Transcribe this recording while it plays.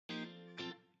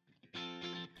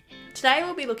Today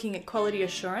we'll be looking at quality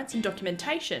assurance and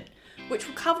documentation, which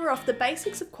will cover off the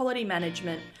basics of quality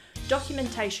management,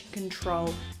 documentation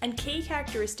control, and key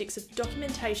characteristics of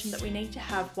documentation that we need to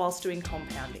have whilst doing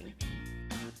compounding.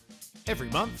 Every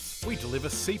month, we deliver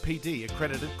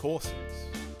CPD-accredited courses.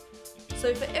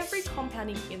 So for every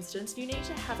compounding instance, you need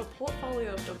to have a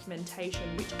portfolio of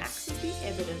documentation which acts as the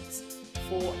evidence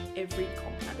for every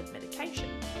compounded medication.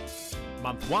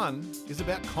 Month 1 is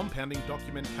about compounding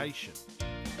documentation.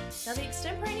 Now the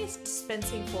extemporaneous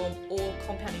dispensing form or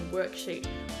compounding worksheet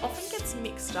often gets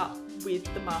mixed up with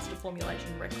the master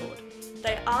formulation record.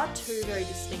 They are two very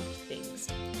distinct things.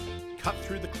 Cut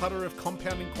through the clutter of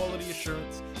compounding quality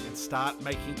assurance and start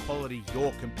making quality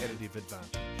your competitive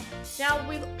advantage. Now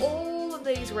with all of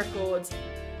these records,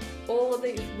 all of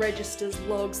these registers,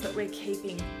 logs that we're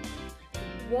keeping,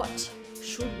 what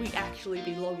should we actually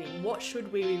be logging? What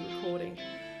should we be recording?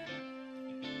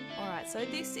 Alright, so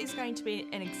this is going to be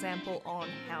an example on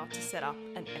how to set up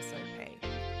an SOP.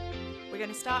 We're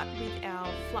going to start with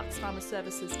our Flux Pharma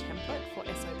Services template for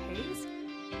SOPs.